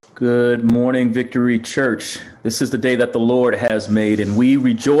Good morning, Victory Church. This is the day that the Lord has made, and we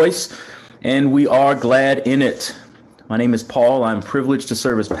rejoice and we are glad in it. My name is Paul. I'm privileged to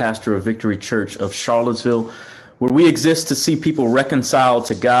serve as pastor of Victory Church of Charlottesville, where we exist to see people reconciled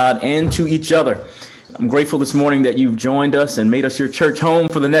to God and to each other. I'm grateful this morning that you've joined us and made us your church home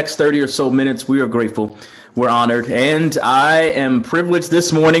for the next 30 or so minutes. We are grateful. We're honored. And I am privileged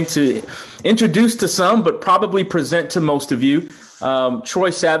this morning to introduce to some, but probably present to most of you, Troy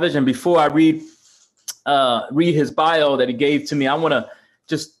Savage. And before I read his bio that he gave to me, I want to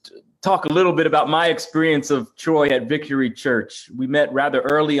just talk a little bit about my experience of Troy at Victory Church. We met rather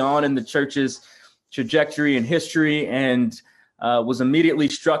early on in the church's trajectory and history, and was immediately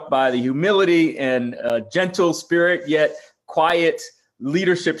struck by the humility and gentle spirit, yet quiet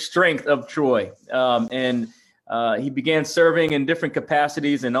leadership strength of Troy. He began serving in different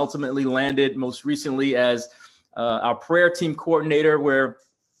capacities and ultimately landed most recently as our prayer team coordinator, where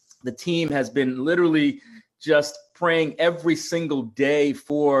the team has been literally just praying every single day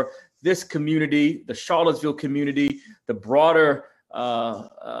for this community, the Charlottesville community, the broader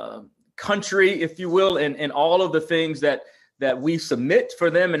country, if you will, and all of the things that we submit for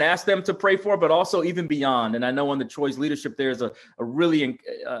them and ask them to pray for, but also even beyond. And I know under Troy's leadership, there's a really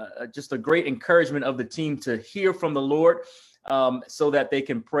just a great encouragement of the team to hear from the Lord, so that they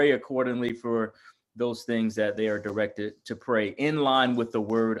can pray accordingly for those things that they are directed to pray in line with the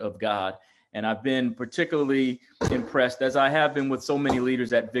word of God. And I've been particularly impressed, as I have been with so many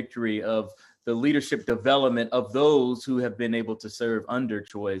leaders at Victory, of the leadership development of those who have been able to serve under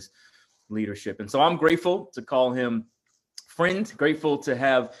Troy's leadership. And so I'm grateful to call him friend, grateful to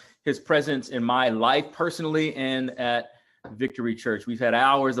have his presence in my life personally and at Victory Church. We've had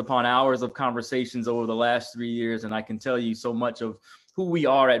hours upon hours of conversations over the last 3 years, and I can tell you so much of who we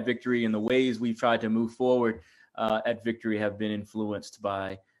are at Victory and the ways we've tried to move forward at Victory have been influenced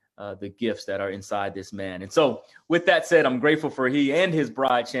by the gifts that are inside this man. And so with that said, I'm grateful for he and his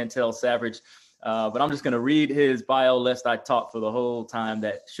bride, Chantel Savage, but I'm just going to read his bio lest I talk for the whole time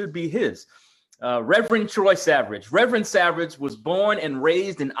that should be his. Reverend Troy Savage. Reverend Savage was born and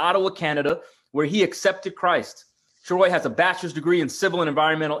raised in Ottawa, Canada, where he accepted Christ. Troy has a bachelor's degree in civil and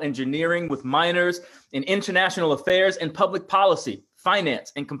environmental engineering with minors in international affairs and public policy,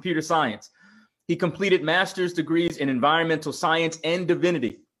 finance, and computer science. He completed master's degrees in environmental science and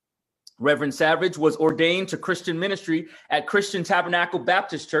divinity. Reverend Savage was ordained to Christian ministry at Christian Tabernacle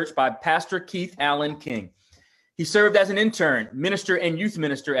Baptist Church by Pastor Keith Allen King. He served as an intern, minister, and youth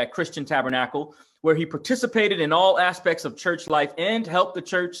minister at Christian Tabernacle, where he participated in all aspects of church life and helped the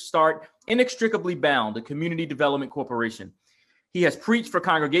church start Inextricably Bound, a community development corporation. He has preached for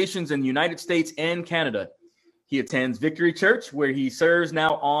congregations in the United States and Canada. He attends Victory Church, where he serves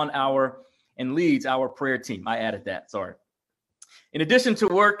now on and leads our prayer team. I added that, sorry. In addition to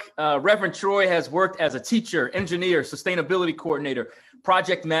work, Reverend Troy has worked as a teacher, engineer, sustainability coordinator,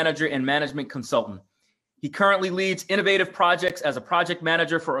 project manager, and management consultant. He currently leads innovative projects as a project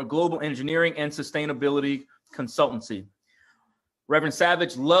manager for a global engineering and sustainability consultancy. Reverend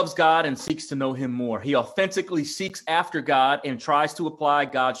Savage loves God and seeks to know him more. He authentically seeks after God and tries to apply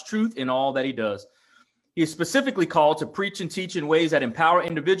God's truth in all that he does. He is specifically called to preach and teach in ways that empower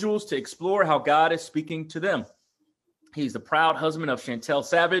individuals to explore how God is speaking to them. He's the proud husband of Chantel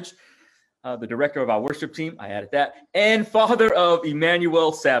Savage, the director of our worship team, I added that, and father of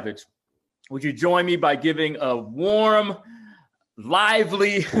Emmanuel Savage. Would you join me by giving a warm,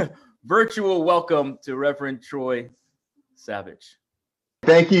 lively, virtual welcome to Reverend Troy Savage?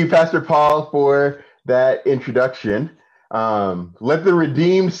 Thank you, Pastor Paul, for that introduction. Let the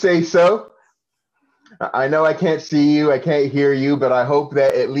redeemed say so. I know I can't see you, I can't hear you, but I hope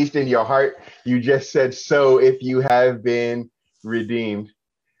that at least in your heart, you just said so if you have been redeemed.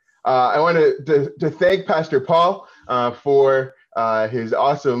 I want to thank Pastor Paul for his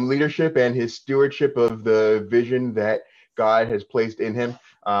awesome leadership and his stewardship of the vision that God has placed in him.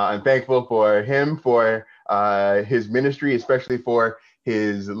 I'm thankful for him, for his ministry, especially for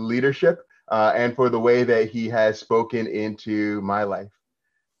his leadership, and for the way that he has spoken into my life.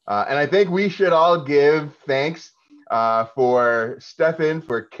 And I think we should all give thanks for Stephen,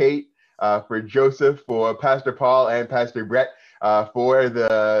 for Kate, for Joseph, for Pastor Paul and Pastor Brett, for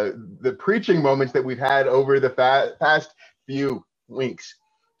the preaching moments that we've had over the past few weeks.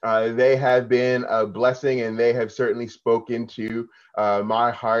 They have been a blessing, and they have certainly spoken to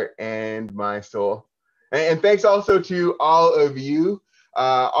my heart and my soul. And thanks also to all of you,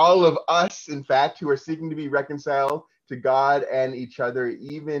 all of us, in fact, who are seeking to be reconciled to God and each other,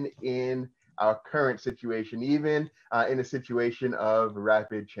 even in our current situation, even in a situation of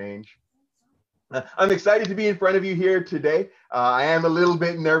rapid change. I'm excited to be in front of you here today. I am a little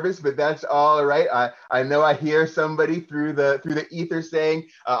bit nervous, but that's all right. I know I hear somebody through the ether saying,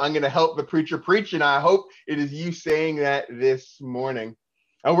 "I'm going to help the preacher preach," and I hope it is you saying that this morning.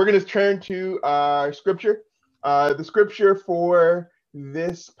 We're going to turn to our scripture. The scripture for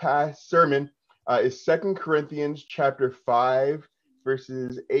this past sermon is 2 Corinthians chapter 5,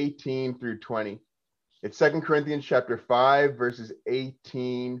 verses 18 through 20. It's 2 Corinthians chapter 5, verses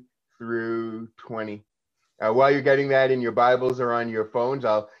 18 through 20. While you're getting that in your Bibles or on your phones,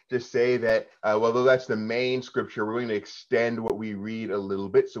 I'll just say that although that's the main scripture, we're going to extend what we read a little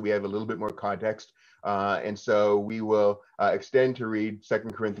bit so we have a little bit more context. And so we will extend to read 2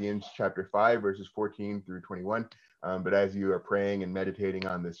 Corinthians chapter 5, verses 14 through 21. But as you are praying and meditating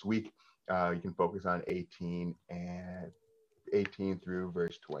on this week, you can focus on 18 through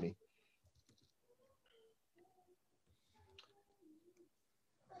verse 20.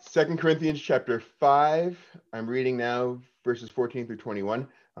 2 Corinthians chapter 5, I'm reading now verses 14 through 21,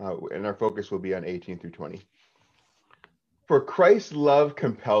 and our focus will be on 18 through 20. For Christ's love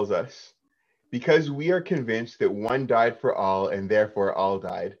compels us, because we are convinced that one died for all, and therefore all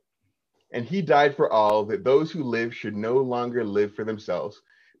died. And he died for all, that those who live should no longer live for themselves,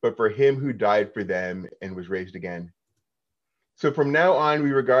 but for him who died for them and was raised again. So from now on,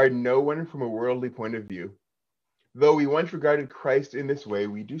 we regard no one from a worldly point of view. Though we once regarded Christ in this way,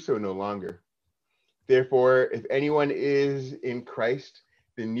 we do so no longer. Therefore, if anyone is in Christ,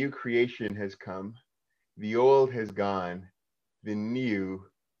 the new creation has come. The old has gone. The new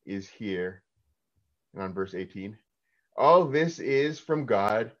is here. And on verse 18, all this is from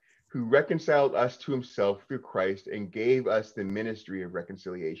God, who reconciled us to himself through Christ and gave us the ministry of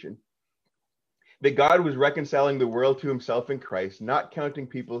reconciliation. That God was reconciling the world to himself in Christ, not counting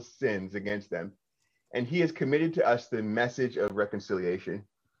people's sins against them. And he has committed to us the message of reconciliation.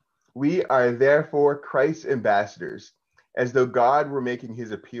 We are therefore Christ's ambassadors, as though God were making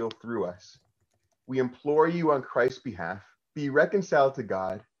his appeal through us. We implore you on Christ's behalf, be reconciled to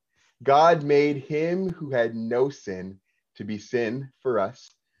God. God made him who had no sin to be sin for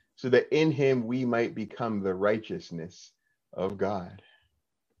us, so that in him we might become the righteousness of God.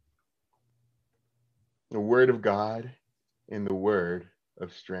 The word of God and the word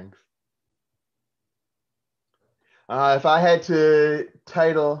of strength. If I had to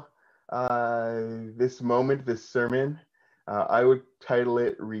title this moment, this sermon, I would title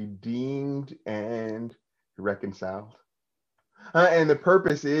it Redeemed and Reconciled. And the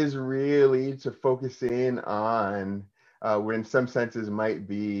purpose is really to focus in on what in some senses might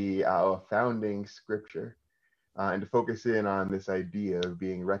be our founding scripture, and to focus in on this idea of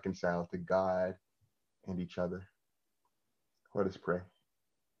being reconciled to God and each other. Let us pray.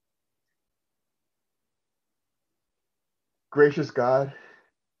 Gracious God,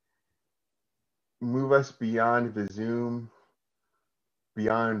 move us beyond the Zoom,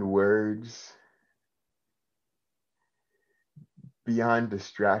 beyond words, beyond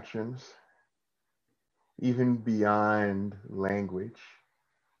distractions, even beyond language,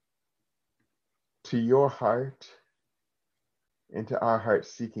 to your heart and to our heart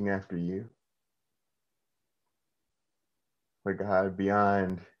seeking after you. Lord God,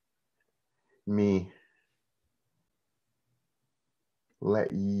 beyond me,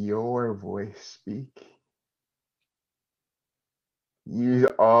 let your voice speak. Use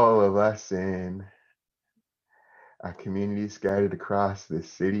all of us in our community scattered across this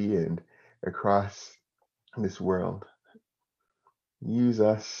city and across this world. Use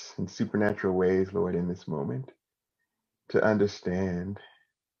us in supernatural ways, Lord, in this moment to understand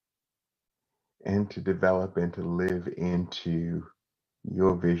and to develop and to live into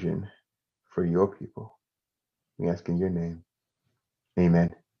your vision for your people. We ask in your name.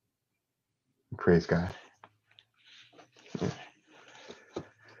 Amen. Praise God.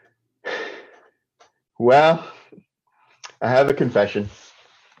 Well, I have a confession.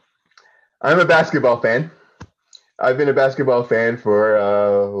 I'm a basketball fan. I've been a basketball fan for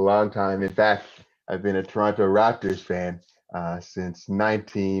a long time. In fact, I've been a Toronto Raptors fan since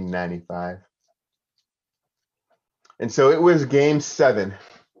 1995. And so it was game 7,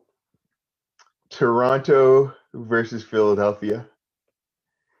 Toronto versus Philadelphia.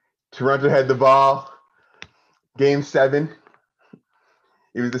 Toronto had the ball, game 7.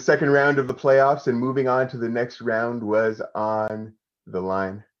 It was the second round of the playoffs, and moving on to the next round was on the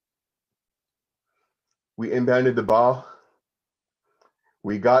line. We inbounded the ball.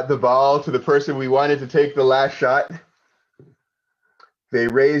 We got the ball to the person we wanted to take the last shot. They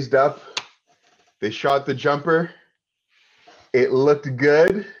raised up. They shot the jumper. It looked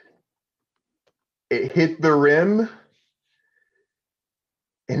good. It hit the rim.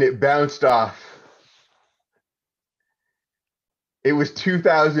 And it bounced off It was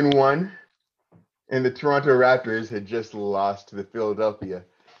 2001, and the Toronto Raptors had just lost to the Philadelphia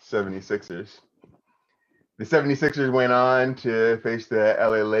 76ers. The 76ers went on to face the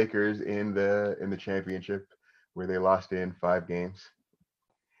LA Lakers in the championship, where they lost in 5 games.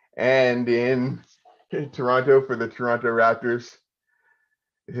 And in Toronto, for the Toronto Raptors,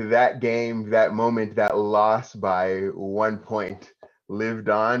 that game, that moment, that loss by 1 point lived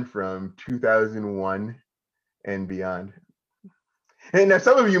on from 2001 and beyond. And now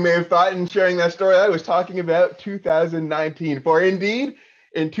some of you may have thought in sharing that story I was talking about 2019. For indeed,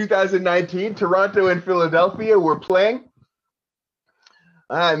 in 2019, Toronto and Philadelphia were playing.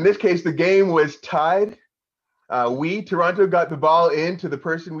 In this case, the game was tied. Toronto, got the ball in to the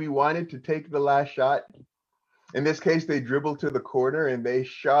person we wanted to take the last shot. In this case, they dribbled to the corner and they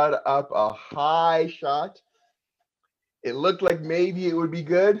shot up a high shot. It looked like maybe it would be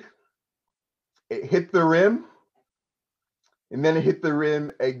good. It hit the rim. And then it hit the rim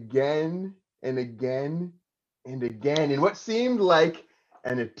again and again and again in what seemed like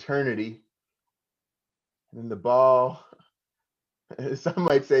an eternity. And the ball, some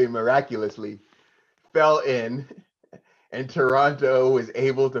might say miraculously, fell in, and Toronto was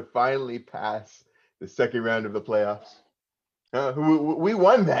able to finally pass the second round of the playoffs. We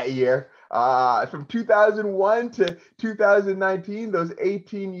won that year. From 2001 to 2019, those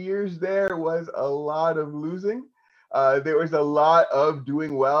 18 years there was a lot of losing. There was a lot of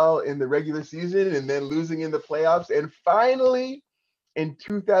doing well in the regular season and then losing in the playoffs. And finally, in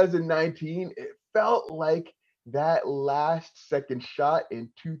 2019, it felt like that last second shot in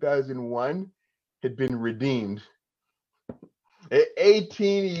 2001 had been redeemed.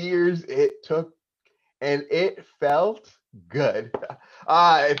 18 years it took, and it felt good.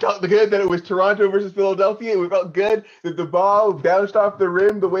 It felt good that it was Toronto versus Philadelphia. It felt good that the ball bounced off the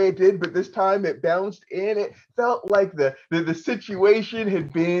rim the way it did, but this time it bounced in. It felt like the situation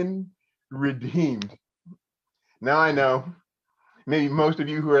had been redeemed. Now I know maybe most of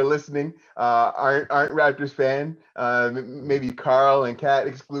you who are listening aren't Raptors fan. Maybe Carl and Kat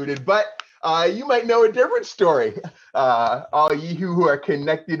excluded, but you might know a different story. All you who are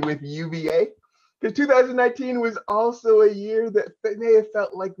connected with UVA. Because 2019 was also a year that may have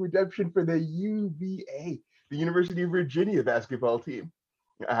felt like redemption for the UVA, the University of Virginia basketball team.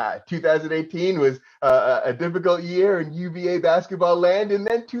 2018 was a difficult year in UVA basketball land, and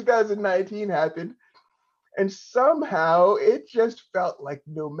then 2019 happened. And somehow it just felt like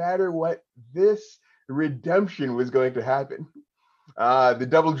no matter what, this redemption was going to happen. The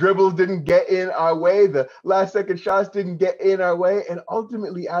double dribbles didn't get in our way. The last second shots didn't get in our way. And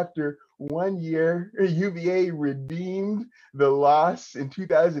ultimately, after 1 year, UVA redeemed the loss in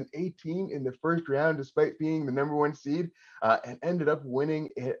 2018 in the first round, despite being the number 1 seed, and ended up winning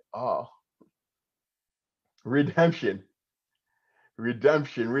it all. Redemption.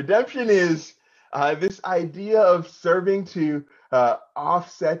 Redemption is this idea of serving to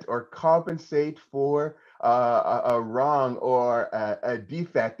offset or compensate for a wrong or a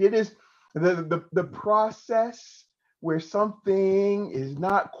defect. It is the process where something is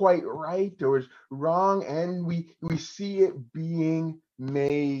not quite right or is wrong, and we see it being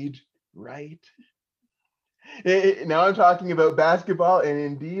made right. Now I'm talking about basketball, and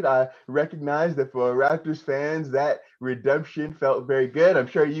indeed, I recognize that for Raptors fans, that redemption felt very good. I'm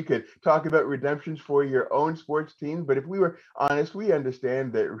sure you could talk about redemptions for your own sports teams, but if we were honest, we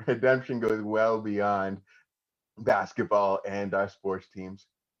understand that redemption goes well beyond basketball and our sports teams.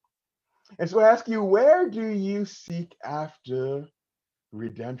 And so I ask you, where do you seek after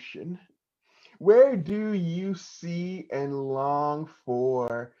redemption? Where do you see and long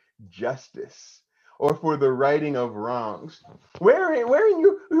for justice or for the righting of wrongs? Where in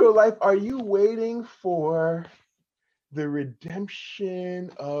your life are you waiting for the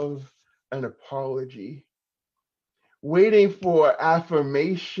redemption of an apology? Waiting for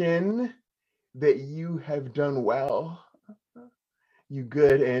affirmation that you have done well, you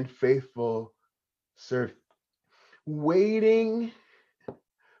good and faithful servant. Waiting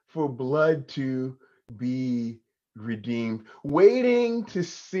for blood to be redeemed, waiting to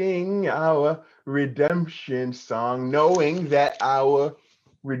sing our redemption song, knowing that our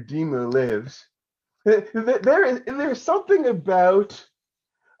Redeemer lives. There is something about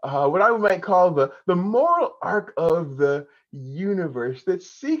what I might call the moral arc of the universe that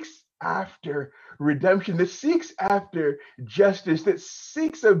seeks after redemption, that seeks after justice, that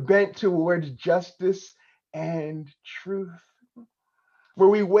seeks a bent towards justice and truth, where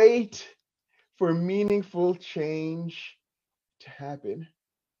we wait for meaningful change to happen.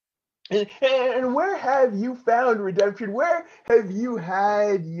 And where have you found redemption? Where have you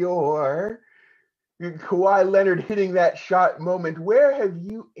had your Kawhi Leonard hitting that shot moment. Where have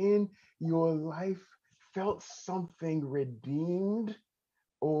you in your life felt something redeemed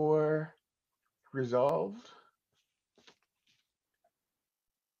or resolved?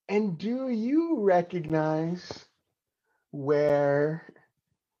 And do you recognize where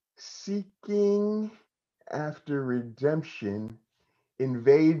seeking after redemption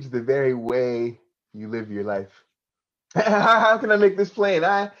invades the very way you live your life? How can I make this plain?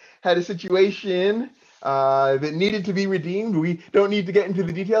 I had a situation that needed to be redeemed. We don't need to get into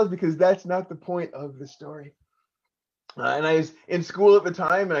the details because that's not the point of the story. And I was in school at the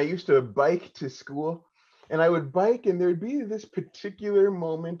time, and I used to bike to school. And I would bike, and there'd be this particular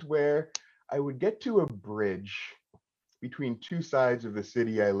moment where I would get to a bridge between two sides of the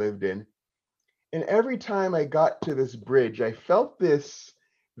city I lived in. And every time I got to this bridge, I felt this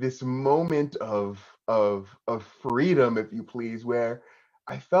moment of freedom, if you please, where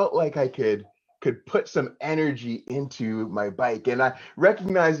I felt like I could put some energy into my bike, and I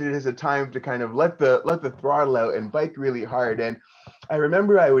recognized it as a time to kind of let the throttle out and bike really hard. And I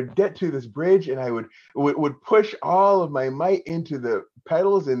remember I would get to this bridge, and I would push all of my might into the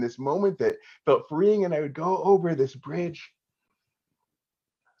pedals in this moment that felt freeing, and I would go over this bridge.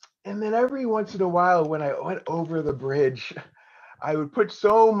 And then every once in a while, when I went over the bridge, I would put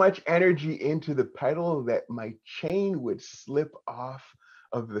so much energy into the pedal that my chain would slip off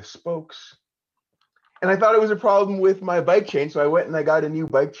of the spokes. And I thought it was a problem with my bike chain, so I went and I got a new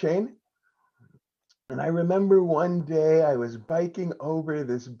bike chain. And I remember one day I was biking over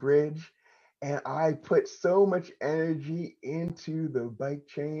this bridge, and I put so much energy into the bike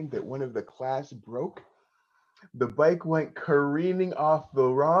chain that one of the clasps broke. The bike went careening off the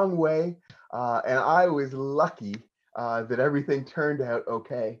wrong way, and I was lucky that everything turned out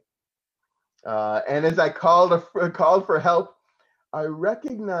okay. And as I called for help, I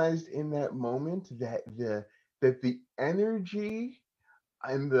recognized in that moment that the energy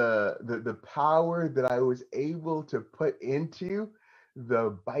and the power that I was able to put into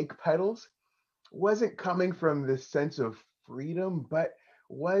the bike pedals wasn't coming from this sense of freedom, but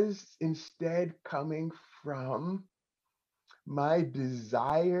was instead coming from my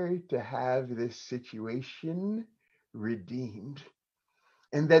desire to have this situation redeemed.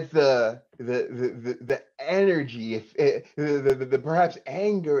 And that the energy, if the perhaps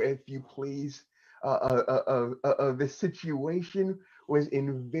anger, if you please, of the situation was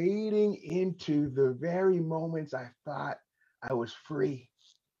invading into the very moments I thought I was free.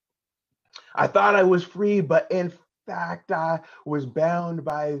 I thought I was free, but in fact, I was bound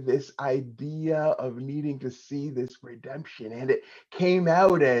by this idea of needing to see this redemption, and it came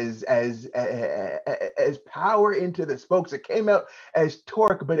out as power into the spokes. It came out as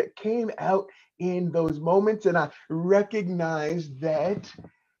torque, but it came out in those moments, and I recognized that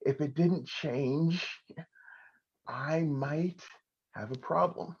if it didn't change, I might have a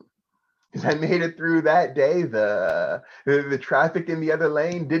problem. Because I made it through that day. The traffic in the other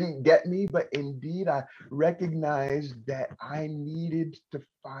lane didn't get me, but indeed I recognized that I needed to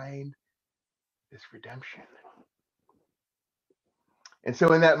find this redemption. And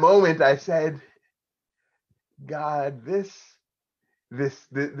so in that moment, I said, God, this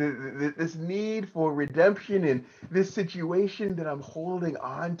need for redemption in this situation that I'm holding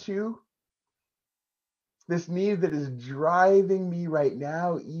on to, this need that is driving me right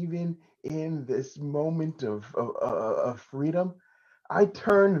now, even in this moment of freedom, I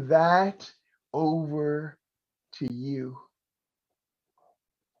turn that over to you.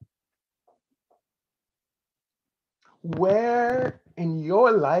 Where in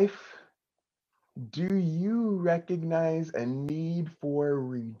your life do you recognize a need for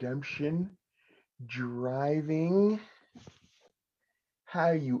redemption driving how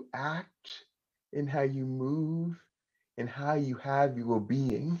you act and how you move and how you have your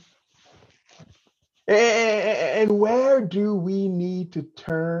being? And where do we need to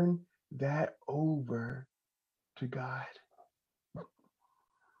turn that over to God?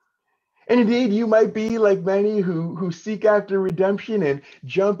 And indeed, you might be like many who seek after redemption and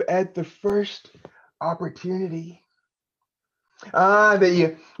jump at the first opportunity. That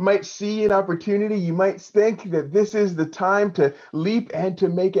you might see an opportunity, you might think that this is the time to leap and to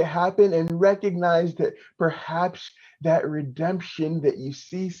make it happen, and recognize that perhaps that redemption that you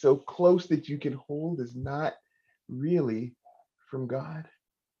see so close that you can hold is not really from God.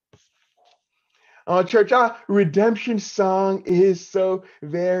 Church, our redemption song is so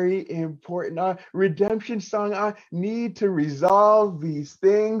very important. Our redemption song, our need to resolve these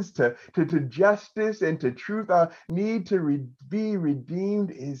things to justice and to truth, our need to be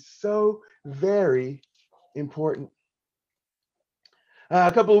redeemed is so very important. A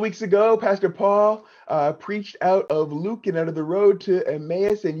couple of weeks ago, Pastor Paul preached out of Luke and out of the road to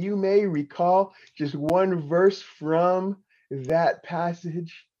Emmaus, and you may recall just one verse from that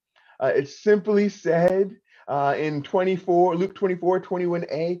passage. It simply said in Luke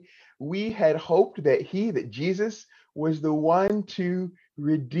 24:21a, we had hoped that Jesus, was the one to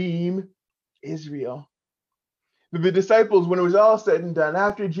redeem Israel. The disciples, when it was all said and done,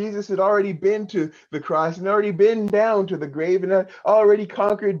 after Jesus had already been to the cross and already been down to the grave and had already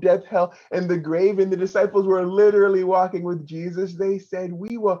conquered death, hell, and the grave, and the disciples were literally walking with Jesus, they said,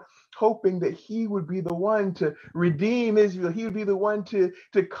 we were hoping that he would be the one to redeem Israel. He would be the one to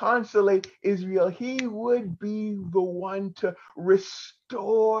consolate Israel. He would be the one to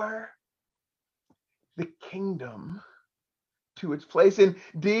restore the kingdom to its place.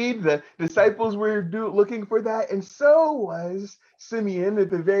 Indeed, the disciples were looking for that, and so was Simeon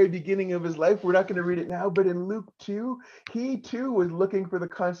at the very beginning of his life. We're not going to read it now, but in Luke 2, he too was looking for the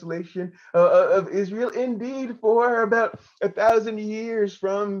consolation of Israel. Indeed, for about 1,000 years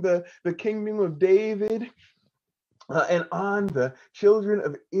from the kingdom of David and on, the children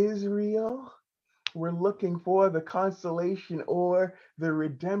of Israel we're looking for the consolation or the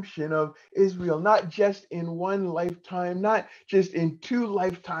redemption of Israel, not just in one lifetime, not just in 2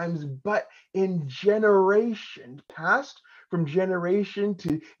 lifetimes, but in generations past. From generation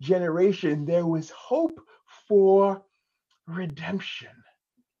to generation, there was hope for redemption.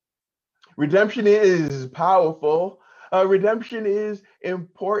 Redemption is powerful. Redemption is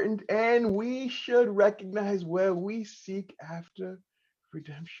important, and we should recognize where we seek after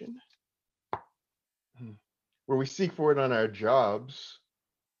redemption. Where we seek for it on our jobs,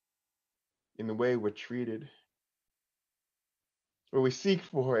 in the way we're treated, where we seek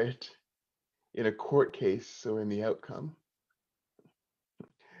for it in a court case or in the outcome,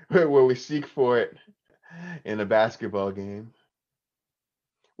 where we seek for it in a basketball game,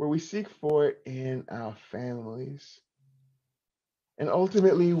 where we seek for it in our families, and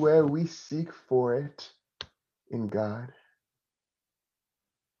ultimately where we seek for it in God.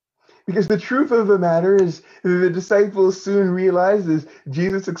 Because the truth of the matter is, the disciples soon realized, as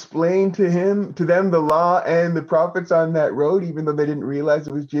Jesus explained to them the law and the prophets on that road, even though they didn't realize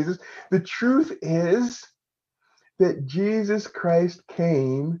it was Jesus. The truth is that Jesus Christ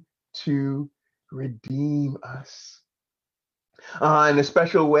came to redeem us. In a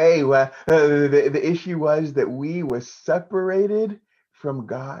special way, the issue was that we were separated from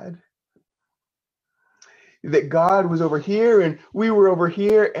God. That God was over here and we were over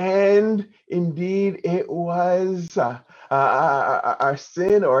here, and indeed it was our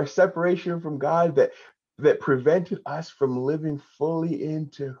sin or our separation from God that prevented us from living fully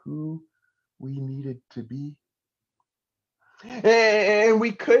into who we needed to be. And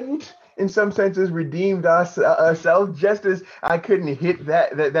we couldn't, in some senses, redeemed ourselves, just as I couldn't hit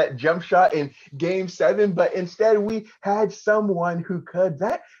that jump shot in Game 7, but instead we had someone who could.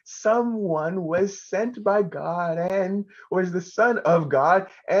 That someone was sent by God and was the Son of God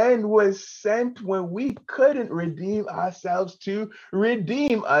and was sent when we couldn't redeem ourselves to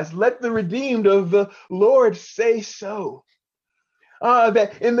redeem us. Let the redeemed of the Lord say so.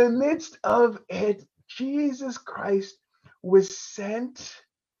 That in the midst of it, Jesus Christ was sent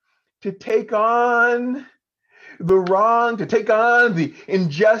to take on the wrong, to take on the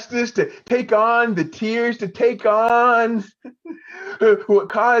injustice, to take on the tears, to take on what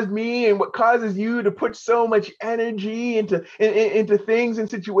caused me and what causes you to put so much energy into things and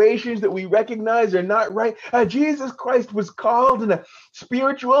situations that we recognize are not right. Jesus Christ was called in a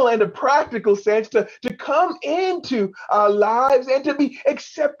spiritual and a practical sense to come into our lives and to be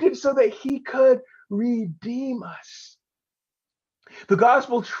accepted so that he could redeem us. The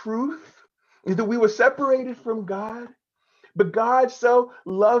gospel truth is that we were separated from God, but God so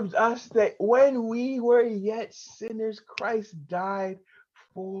loved us that when we were yet sinners, Christ died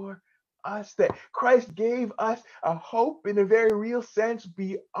for us, that Christ gave us a hope in a very real sense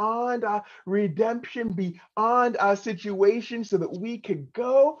beyond our redemption, beyond our situation, so that we could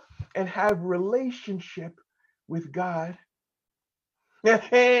go and have relationship with God.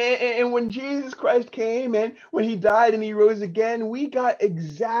 And when Jesus Christ came and when he died and he rose again, we got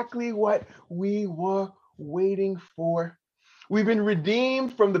exactly what we were waiting for. We've been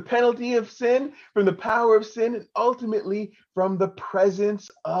redeemed from the penalty of sin, from the power of sin, and ultimately from the presence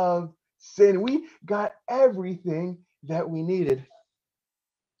of sin. We got everything that we needed.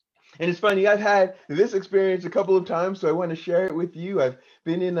 And it's funny, I've had this experience a couple of times, so I want to share it with you. I've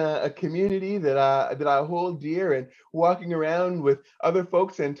been in a community that I hold dear, and walking around with other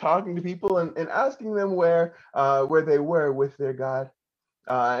folks and talking to people and asking them where they were with their God.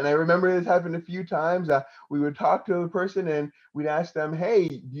 And I remember this happened a few times. We would talk to a person and we'd ask them, "Hey,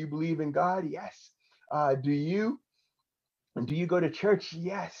 do you believe in God?" "Yes." Do you? Do you go to church?"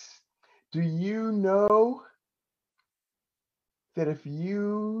 "Yes." "Do you know that if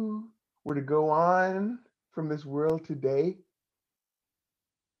you were to go on from this world today,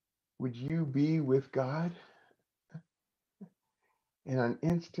 would you be with God?" And on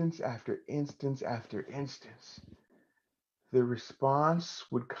instance after instance after instance, the response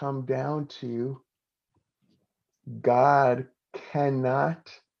would come down to, God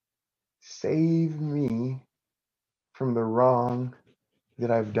cannot save me from the wrong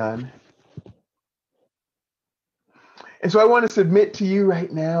that I've done. And so I want to submit to you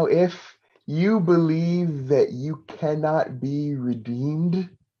right now, if you believe that you cannot be redeemed,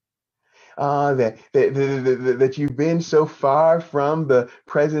 that you've been so far from the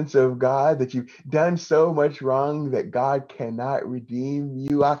presence of God, that you've done so much wrong that God cannot redeem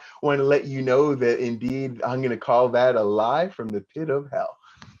you, I want to let you know that indeed I'm going to call that a lie from the pit of hell.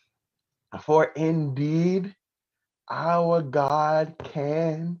 For indeed, our God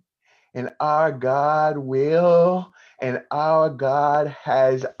can, and our God will, and our God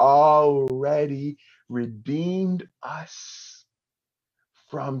has already redeemed us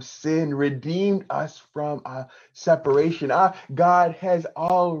from sin, redeemed us from our separation. Our God has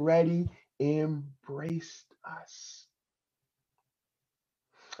already embraced us.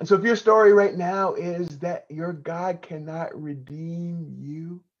 And so if your story right now is that your God cannot redeem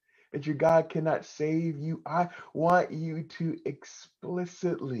you, that your God cannot save you, I want you to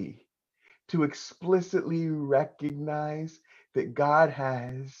explicitly recognize that God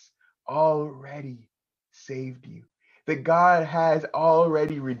has already saved you, that God has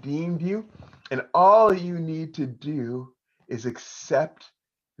already redeemed you, and all you need to do is accept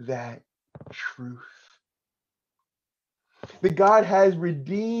that truth. That God has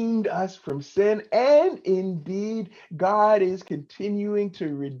redeemed us from sin, and indeed, God is continuing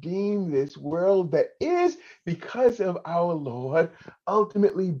to redeem this world that is, because of our Lord,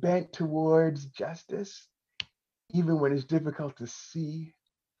 ultimately bent towards justice, even when it's difficult to see,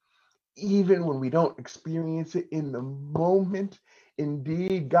 even when we don't experience it in the moment.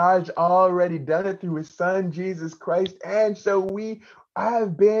 Indeed, God's already done it through his son, Jesus Christ. And so we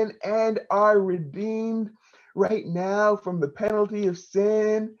have been and are redeemed right now from the penalty of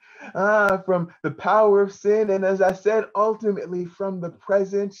sin, from the power of sin, and as I said, ultimately from the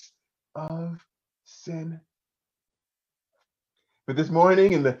presence of sin. But this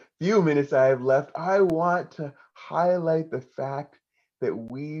morning, in the few minutes I have left, I want to highlight the fact that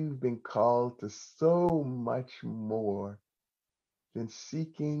we've been called to so much more than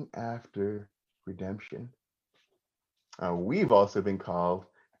seeking after redemption. We've also been called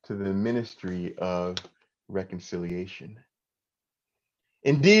to the ministry of reconciliation.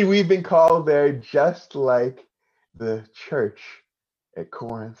 Indeed, we've been called there just like the church at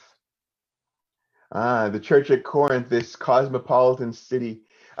Corinth. The church at Corinth, this cosmopolitan city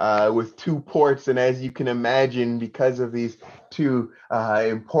with two ports. And as you can imagine, because of these two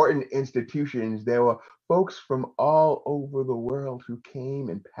important institutions, there were folks from all over the world who came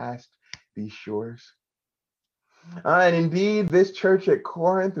and passed these shores. And indeed, this church at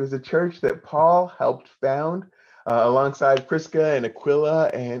Corinth was a church that Paul helped found alongside Prisca and Aquila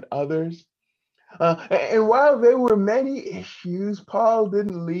and others. And while there were many issues, Paul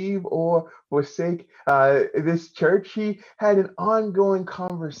didn't leave or forsake this church. He had an ongoing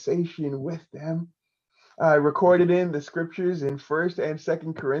conversation with them, recorded in the scriptures in 1st and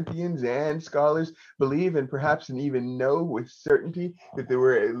 2nd Corinthians, and scholars believe and perhaps even know with certainty that there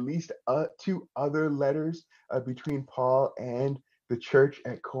were at least two other letters between Paul and the church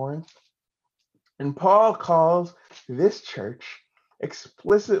at Corinth. And Paul calls this church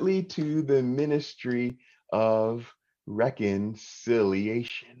explicitly to the ministry of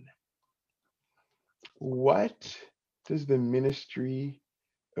reconciliation. What does the ministry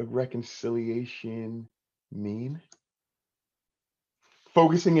of reconciliation mean?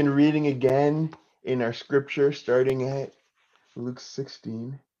 Focusing and reading again in our scripture, starting at Luke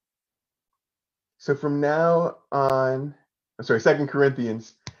 16. So from now on, 2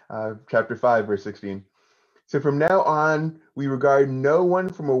 Corinthians chapter 5, verse 16. So from now on, we regard no one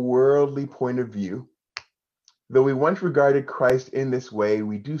from a worldly point of view. Though we once regarded Christ in this way,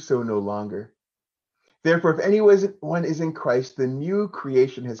 we do so no longer. Therefore, if anyone is in Christ, the new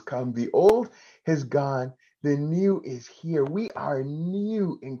creation has come. The old has gone. The new is here. We are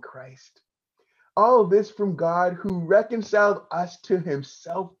new in Christ. All this from God, who reconciled us to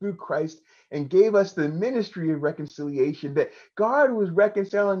himself through Christ and gave us the ministry of reconciliation, that God was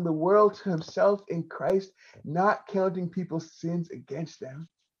reconciling the world to himself in Christ, not counting people's sins against them.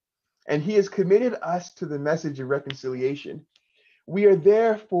 And he has committed us to the message of reconciliation. We are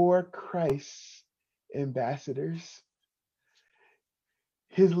therefore Christ's ambassadors.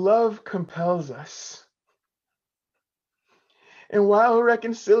 His love compels us. And while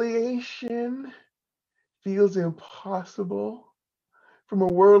reconciliation feels impossible from a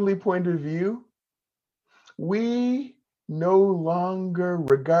worldly point of view, we no longer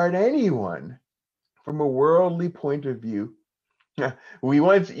regard anyone from a worldly point of view. We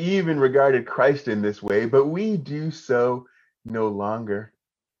once even regarded Christ in this way, but we do so no longer.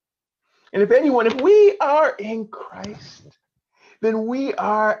 And if we are in Christ, then we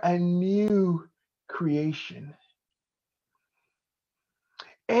are a new creation.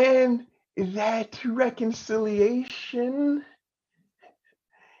 And that reconciliation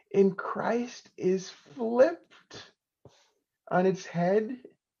in Christ is flipped on its head,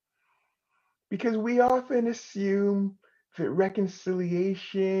 because we often assume that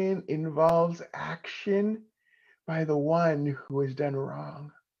reconciliation involves action by the one who has done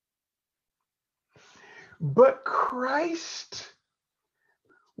wrong. But Christ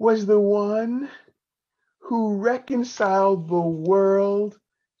was the one who reconciled the world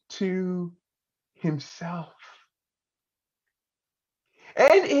to himself.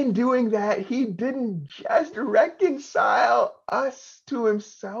 And in doing that, he didn't just reconcile us to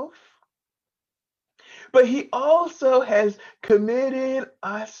himself, but he also has committed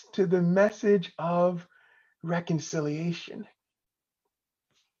us to the message of reconciliation.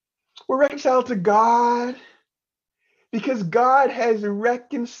 We're reconciled to God because God has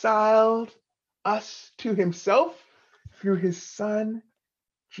reconciled us to himself through his Son,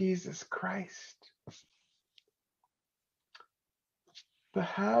 Jesus Christ. But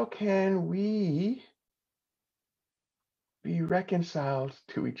how can we be reconciled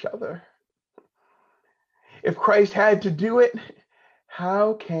to each other? If Christ had to do it,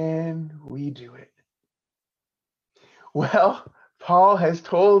 how can we do it? Well, Paul has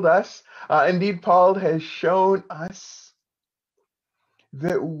told us, indeed, Paul has shown us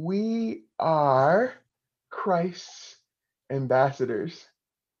that we are Christ's ambassadors.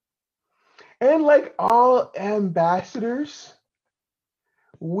 And like all ambassadors,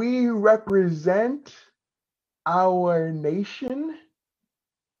 we represent our nation,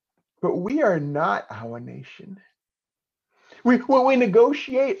 but we are not our nation. We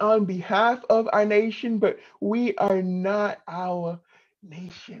negotiate on behalf of our nation, but we are not our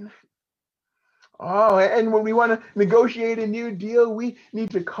nation. Oh, and when we want to negotiate a new deal, we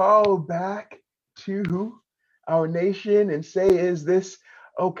need to call back to our nation and say, is this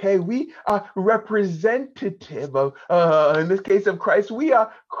okay? We are representative of, in this case of Christ, we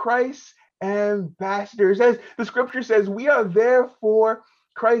are Christ's ambassadors. As the scripture says, we are therefore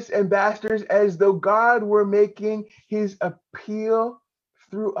Christ's ambassadors, as though God were making his appeal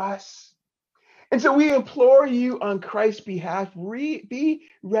through us. And so we implore you on Christ's behalf, be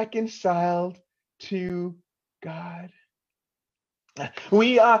reconciled to God.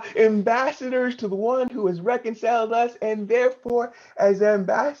 We are ambassadors to the one who has reconciled us, and therefore, as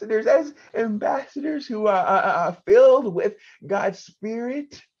ambassadors who are filled with God's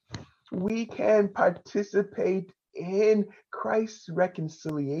Spirit, we can participate in Christ's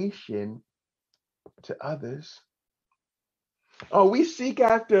reconciliation to others. Oh, we seek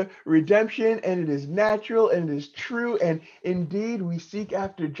after redemption, and it is natural and it is true, and indeed we seek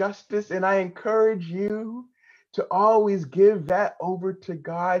after justice. And I encourage you to always give that over to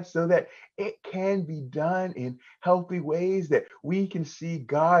God so that it can be done in healthy ways, that we can see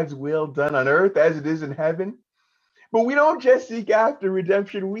God's will done on earth as it is in heaven. But we don't just seek after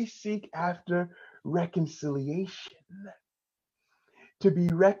redemption, we seek after reconciliation, to be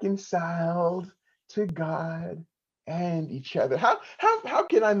reconciled to God and each other. How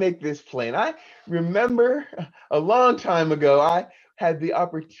can I make this plain? I remember a long time ago, I had the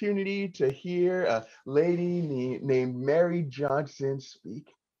opportunity to hear a lady named Mary Johnson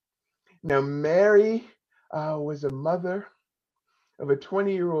speak. Now, Mary was a mother of a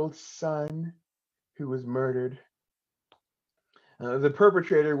 20-year-old son who was murdered. The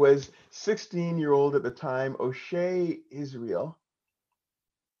perpetrator was 16-year-old at the time, O'Shea Israel.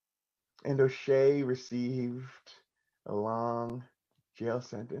 And O'Shea received a long jail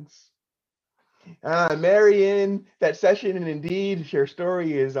sentence. Mary, in that session, and indeed her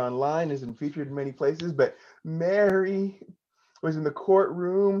story is online, has been featured in many places, but Mary was in the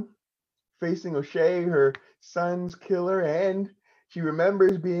courtroom facing O'Shea, her son's killer, and she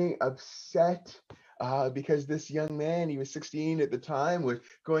remembers being upset because this young man, he was 16 at the time, was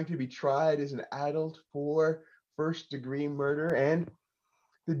going to be tried as an adult for first-degree murder, and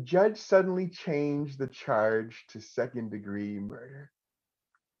the judge suddenly changed the charge to second-degree murder.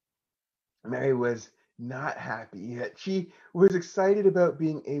 Mary was not happy, yet she was excited about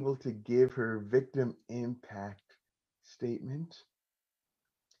being able to give her victim impact statement.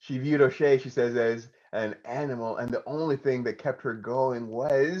 She viewed O'Shea, she says, as an animal, and the only thing that kept her going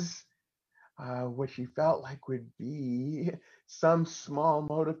was what she felt like would be some small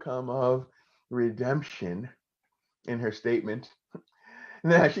modicum of redemption in her statement.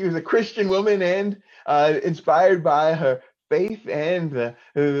 Now, she was a Christian woman and inspired by her faith and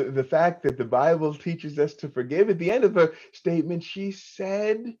the fact that the Bible teaches us to forgive. At the end of her statement, she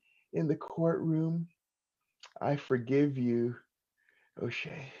said in the courtroom, "I forgive you,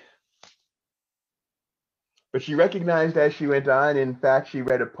 O'Shea." But she recognized as she went on, in fact, she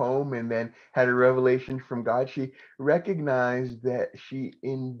read a poem and then had a revelation from God. She recognized that she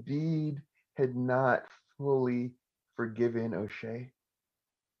indeed had not fully forgiven O'Shea.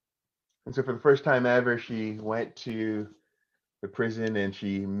 And so for the first time ever, she went to the prison and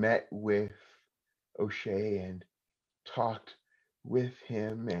she met with O'Shea and talked with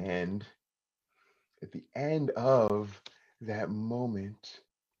him. And at the end of that moment,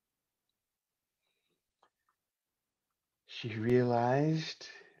 she realized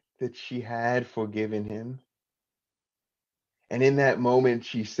that she had forgiven him. And in that moment,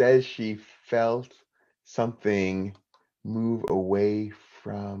 she says she felt something move away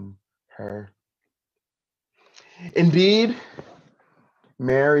from her. Indeed,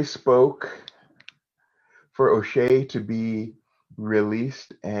 Mary spoke for O'Shea to be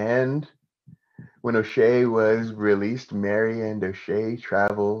released. And when O'Shea was released, Mary and O'Shea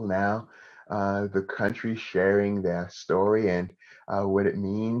travel now the country sharing their story and what it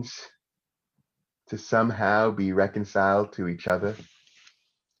means to somehow be reconciled to each other.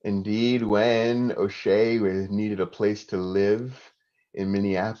 Indeed, when O'Shea needed a place to live in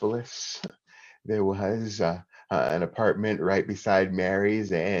Minneapolis, there was an apartment right beside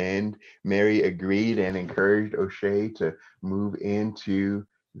Mary's, and Mary agreed and encouraged O'Shea to move into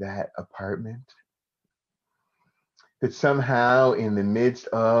that apartment. That somehow, in the midst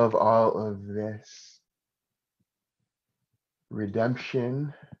of all of this,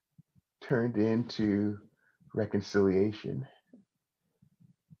 redemption turned into reconciliation.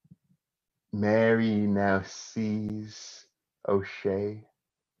 Mary now sees O'Shea,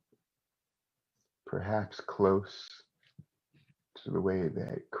 perhaps close to the way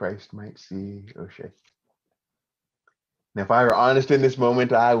that Christ might see O'Shea. Now, if I were honest in this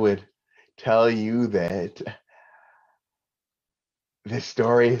moment, I would tell you that this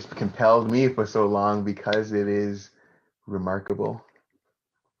story has compelled me for so long because it is remarkable.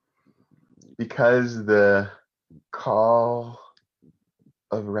 Because the call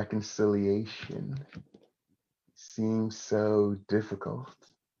of reconciliation seems so difficult.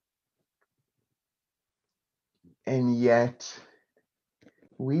 And yet,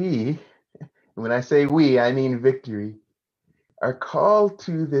 we, when I say we, I mean Victory, are called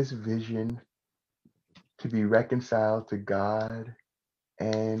to this vision to be reconciled to God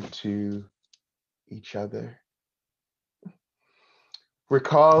and to each other. We're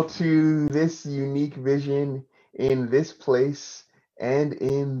called to this unique vision in this place and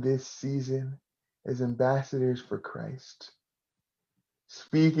in this season as ambassadors for Christ.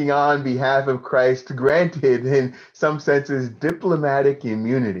 Speaking on behalf of Christ, granted in some senses diplomatic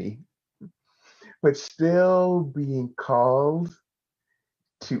immunity, but still being called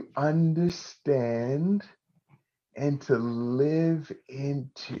to understand and to live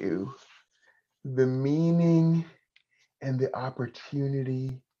into the meaning and the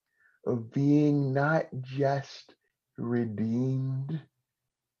opportunity of being not just redeemed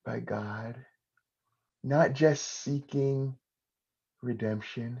by God, not just seeking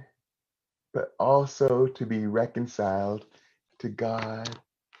redemption, but also to be reconciled to God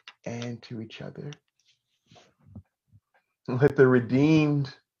and to each other. Let the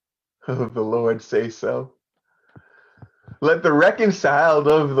redeemed of the Lord say so. Let the reconciled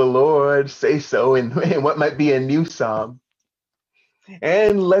of the Lord say so in what might be a new psalm.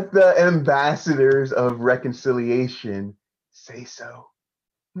 And let the ambassadors of reconciliation say so.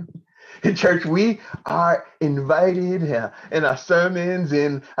 In church, we are invited in our sermons,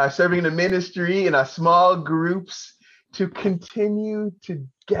 in our serving in the ministry, in our small groups, to continue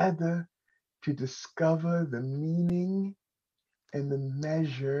together to discover the meaning and the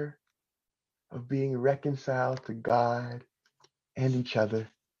measure of being reconciled to God and each other.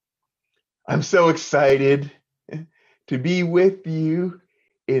 I'm so excited to be with you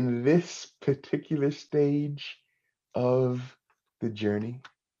in this particular stage of the journey.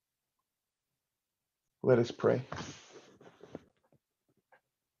 Let us pray.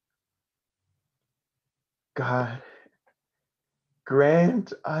 God,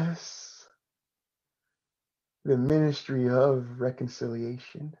 grant us the ministry of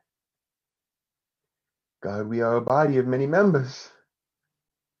reconciliation. God, we are a body of many members,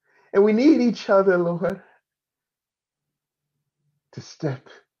 and we need each other, Lord, to step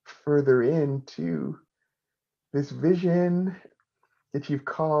further into this vision that you've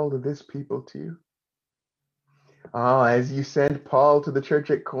called this people to. As you sent Paul to the church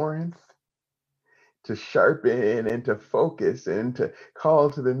at Corinth to sharpen and to focus and to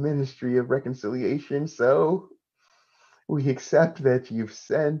call to the ministry of reconciliation, so we accept that you've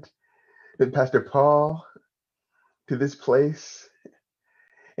sent Pastor Paul to this place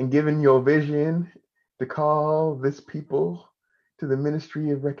and given your vision to call this people to the ministry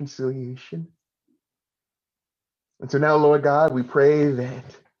of reconciliation. And so now, Lord God, we pray that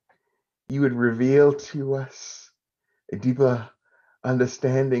you would reveal to us a deeper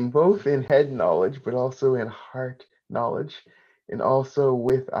understanding, both in head knowledge, but also in heart knowledge, and also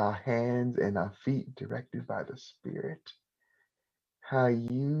with our hands and our feet directed by the Spirit, how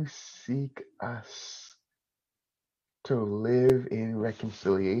you seek us to live in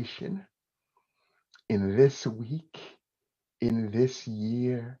reconciliation in this week, in this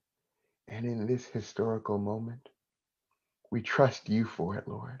year, and in this historical moment. We trust you for it,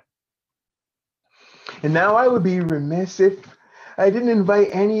 Lord. And now I would be remiss if I didn't invite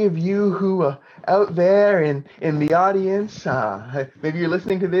any of you who are out there in the audience. Maybe you're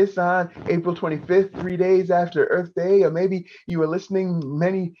listening to this on April 25th, 3 days after Earth Day, or maybe you were listening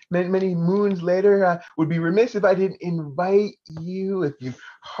many moons later. Would be remiss if I didn't invite you, if you've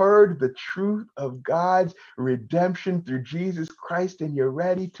heard the truth of God's redemption through Jesus Christ and you're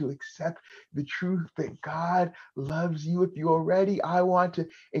ready to accept the truth that God loves you. If you're ready, I want to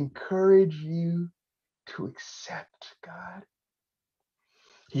encourage you to accept God.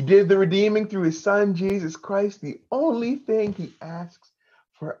 He did the redeeming through his son, Jesus Christ. The only thing he asks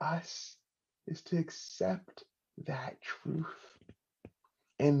for us is to accept that truth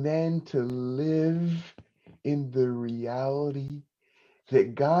and then to live in the reality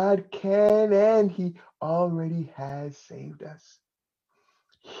that God can and he already has saved us.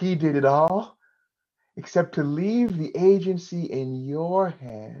 He did it all except to leave the agency in your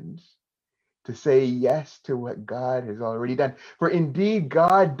hands to say yes to what God has already done. For indeed,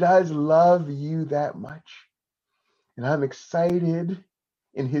 God does love you that much. And I'm excited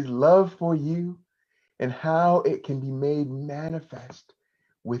in his love for you and how it can be made manifest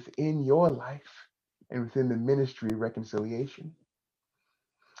within your life and within the ministry of reconciliation.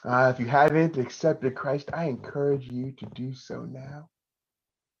 If you haven't accepted Christ, I encourage you to do so now.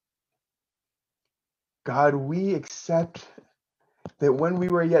 God, we accept that when we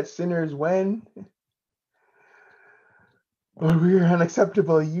were yet sinners, when we were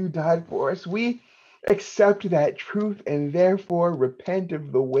unacceptable, you died for us. We accept that truth and therefore repent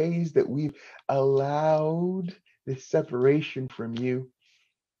of the ways that we've allowed this separation from you.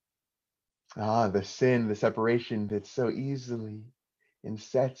 The sin, the separation that so easily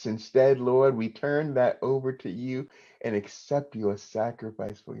insets. Instead, Lord, we turn that over to you and accept your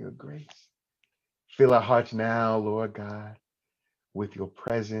sacrifice for your grace. Fill our hearts now, Lord God, with your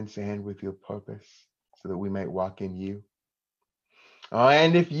presence and with your purpose so that we might walk in you.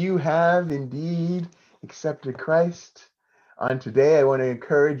 And if you have indeed accepted Christ on today, I want to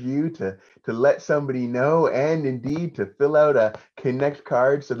encourage you to let somebody know and indeed to fill out a connect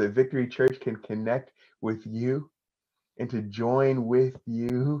card so that Victory Church can connect with you and to join with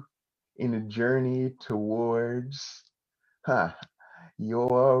you in a journey towards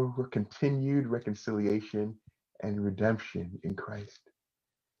your continued reconciliation and redemption in Christ.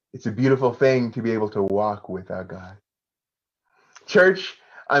 It's a beautiful thing to be able to walk with our God. Church,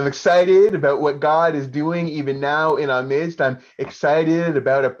 I'm excited about what God is doing even now in our midst. I'm excited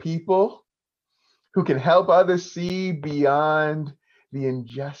about a people who can help others see beyond the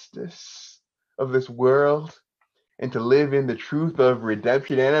injustice of this world and to live in the truth of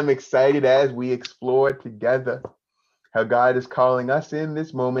redemption. And I'm excited as we explore together how God is calling us in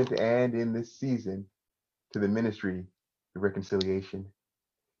this moment and in this season to the ministry of reconciliation.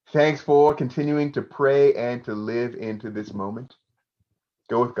 Thanks for continuing to pray and to live into this moment.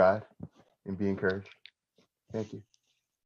 Go with God and be encouraged. Thank you.